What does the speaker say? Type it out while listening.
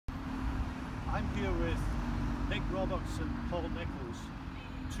I'm here with Nick Roberts and Paul Nichols,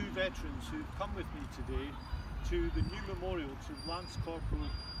 two veterans who've come with me today to the new memorial to Lance Corporal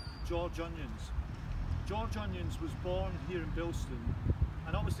George Onions. George Onions was born here in Bilston,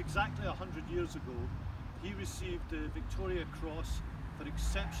 and almost exactly 100 years ago he received the Victoria Cross for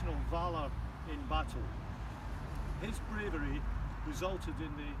exceptional valour in battle. His bravery resulted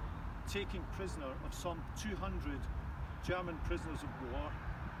in the taking prisoner of some 200 German prisoners of war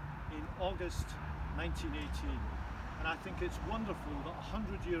in August 1918. And I think it's wonderful that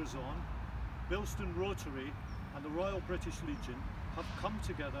 100 years on, Bilston Rotary and the Royal British Legion have come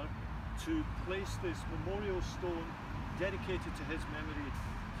together to place this memorial stone dedicated to his memory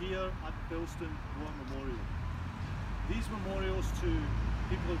here at Bilston War Memorial. These memorials to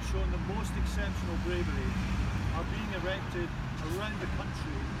people who have shown the most exceptional bravery are being erected around the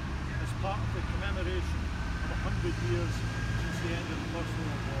country as part of the commemoration of 100 years since the end of the First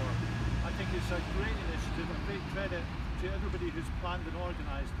World War. I think it's a great initiative, a great credit to everybody who's planned and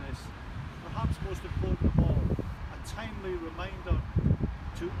organised this. Perhaps most important of all, a timely reminder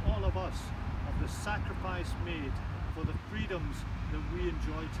to all of us of the sacrifice made for the freedoms that we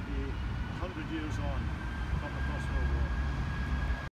enjoy today, 100 years on from the First World War.